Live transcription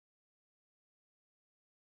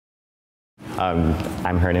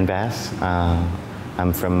I'm Hernan Bas.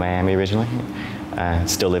 I'm from Miami originally.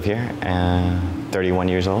 Still live here. 31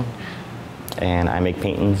 years old. And I make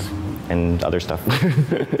paintings and other stuff.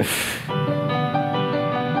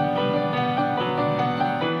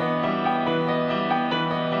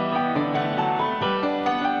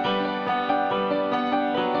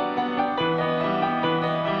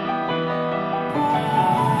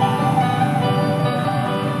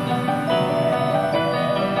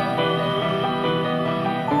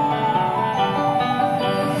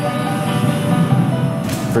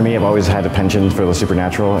 For me, I've always had a penchant for the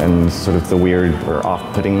supernatural and sort of the weird or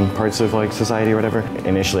off-putting parts of like society or whatever.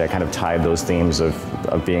 Initially, I kind of tied those themes of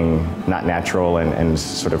being not natural and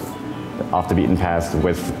sort of off the beaten path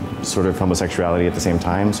with sort of homosexuality at the same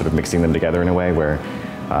time, sort of mixing them together in a way where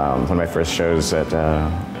one of my first shows at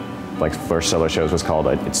like first solo shows was called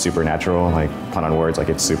It's Supernatural, like pun on words, like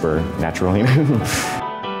it's supernatural, you know?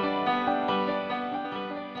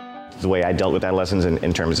 The way I dealt with adolescence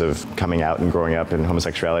in terms of coming out and growing up in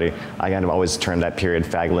homosexuality, I kind of always termed that period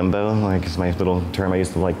fag limbo, like is my little term I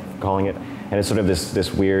used to like calling it. And it's sort of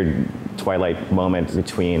this weird twilight moment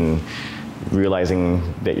between realizing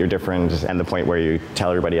that you're different and the point where you tell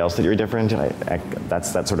everybody else that you're different.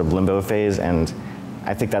 That's that sort of limbo phase, and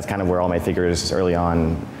I think that's kind of where all my figures early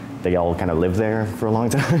on, they all kind of lived there for a long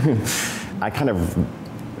time. I kind of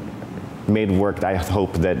made work that I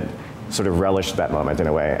hope that sort of relished that moment in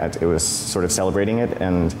a way. It was sort of celebrating it,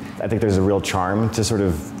 and I think there's a real charm to sort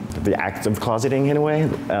of the act of closeting in a way.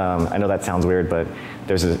 I know that sounds weird, but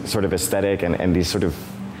there's a sort of aesthetic and these sort of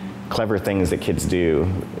clever things that kids do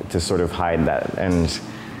to sort of hide that. And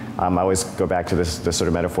I always go back to this sort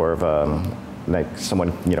of metaphor of like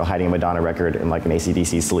someone, you know, hiding a Madonna record in like an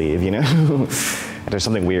AC/DC sleeve, you know? There's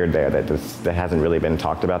something weird there that hasn't really been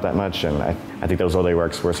talked about that much, and I think those early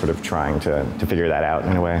works were sort of trying to figure that out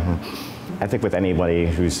in a way. I think with anybody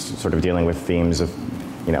who's sort of dealing with themes of,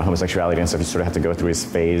 you know, homosexuality and stuff, you sort of have to go through his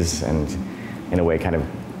phase and in a way kind of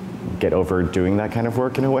get over doing that kind of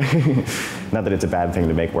work in a way. Not that it's a bad thing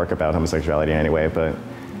to make work about homosexuality in any way, but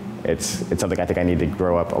it's something I think I need to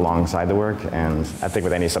grow up alongside the work, and I think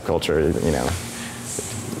with any subculture, you know,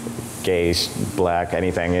 gay, black,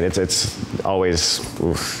 anything, it's always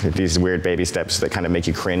these weird baby steps that kind of make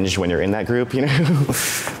you cringe when you're in that group, you know?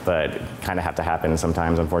 But kind of have to happen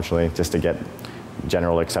sometimes, unfortunately, just to get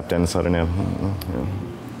general acceptance. I don't know.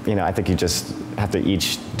 You know, I think you just have to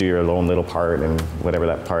each do your own little part, and whatever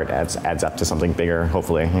that part adds up to something bigger,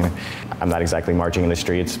 hopefully. You know? I'm not exactly marching in the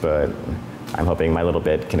streets, but I'm hoping my little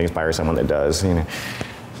bit can inspire someone that does, you know?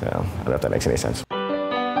 So I don't know if that makes any sense.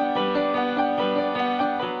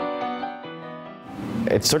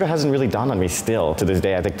 It sort of hasn't really dawned on me still to this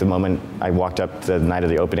day. I think the moment I walked up the night of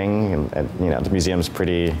the opening, and you know, the museum's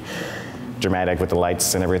pretty dramatic with the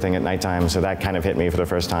lights and everything at nighttime, so that kind of hit me for the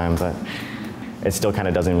first time, but it still kind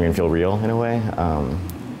of doesn't even feel real in a way.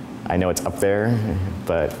 I know it's up there,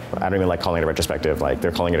 but I don't even like calling it a retrospective. Like,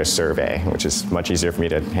 they're calling it a survey, which is much easier for me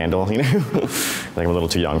to handle, you know? Like, I'm a little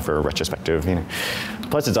too young for a retrospective, you know?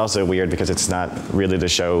 Plus, it's also weird because it's not really the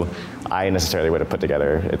show I necessarily would have put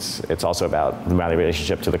together. It's also about my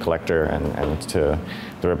relationship to the collector and to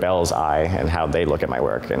the Rubell's eye and how they look at my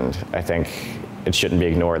work. And I think it shouldn't be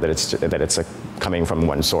ignored that it's coming from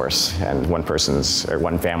one source and one person's or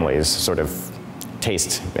one family's sort of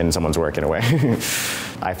taste in someone's work in a way.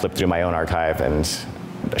 I flipped through my own archive, and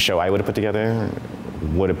a show I would have put together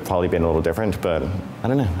would have probably been a little different, but I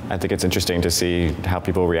don't know. I think it's interesting to see how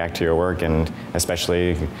people react to your work, and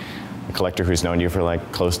especially a collector who's known you for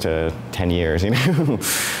like close to 10 years, you know?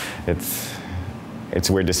 It's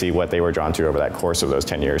weird to see what they were drawn to over that course of those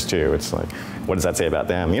 10 years too. It's like, what does that say about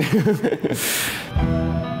them, you know?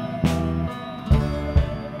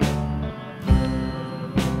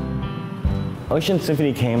 Ocean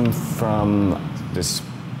Symphony came from this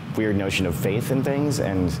weird notion of faith in things,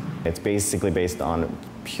 and it's basically based on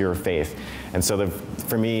pure faith. And so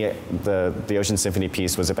for me, the Ocean Symphony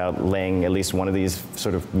piece was about laying at least one of these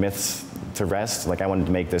sort of myths to rest. Like, I wanted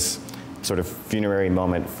to make this sort of funerary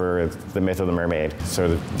moment for the myth of the mermaid.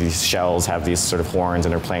 So these shells have these sort of horns,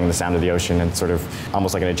 and they're playing the sound of the ocean, and sort of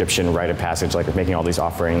almost like an Egyptian rite of passage, like making all these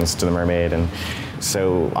offerings to the mermaid. And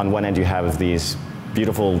so on one end you have these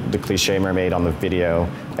beautiful, the cliche mermaid on the video,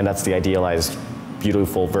 and that's the idealized,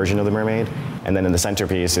 beautiful version of the mermaid. And then in the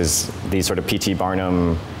centerpiece is the sort of P.T.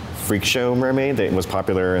 Barnum freak show mermaid that was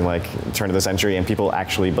popular in like turn of the century, and people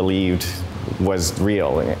actually believed was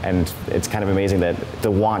real. And it's kind of amazing that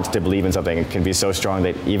the want to believe in something can be so strong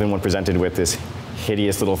that even when presented with this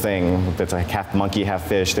hideous little thing that's like half monkey, half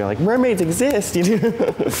fish, they're like, mermaids exist, you know?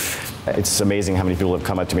 It's amazing how many people have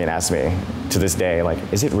come up to me and asked me to this day, like,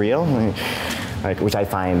 is it real? Like, which I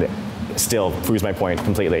find still proves my point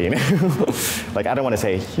completely, you know? Like, I don't want to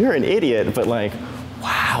say, you're an idiot, but like,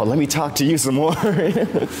 wow, let me talk to you some more.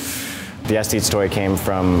 The aesthete story came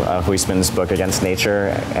from Huysman's book Against Nature,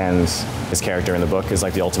 and his character in the book is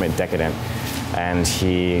like the ultimate decadent. And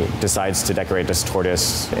he decides to decorate this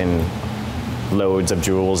tortoise in loads of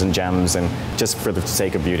jewels and gems, and just for the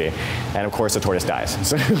sake of beauty. And of course the tortoise dies,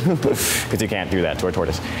 because you can't do that to a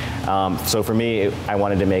tortoise. So for me, I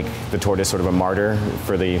wanted to make the tortoise sort of a martyr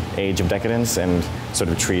for the age of decadence, and sort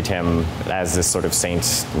of treat him as this sort of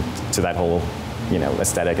saint to that whole, you know,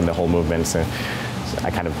 aesthetic and the whole movement. So I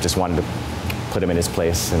kind of just wanted to put him in his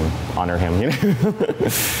place and honor him, you know?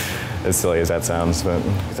 As silly as that sounds, but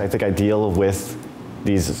I think I deal with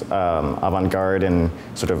these avant-garde and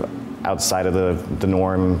sort of outside of the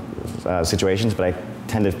norm situations, but I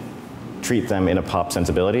tend to treat them in a pop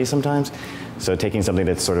sensibility sometimes. So taking something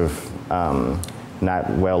that's sort of not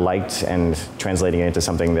well liked and translating it into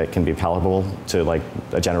something that can be palatable to like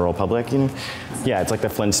a general public, you know? Yeah, it's like the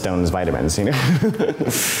Flintstones vitamins, you know?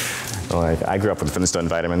 Like, I grew up with Flintstone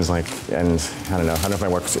vitamins, like, and I don't know if my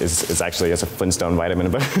work is actually as a Flintstone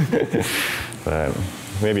vitamin, but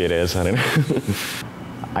maybe it is, I don't know.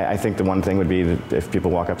 I think the one thing would be that if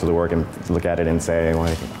people walk up to the work and look at it and say,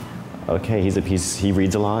 like, okay, he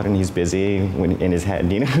reads a lot and he's busy in his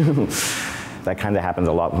head, you know? That kind of happens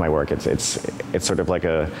a lot with my work. It's sort of like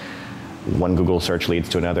one Google search leads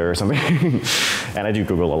to another or something. And I do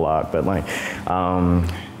Google a lot, but like,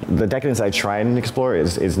 the decadence I try and explore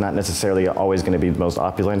is not necessarily always going to be the most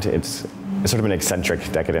opulent. It's sort of an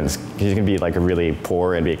eccentric decadence. You can be like really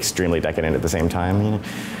poor and be extremely decadent at the same time, you know?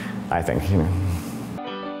 I think, you know.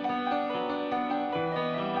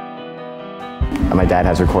 My dad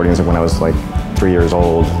has recordings of when I was like 3 years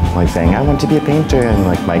old, like saying, I want to be a painter, and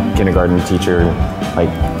like my kindergarten teacher, like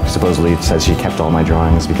supposedly says she kept all my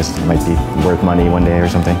drawings because it might be worth money one day or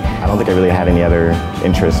something. I don't think I really had any other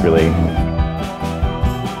interest really.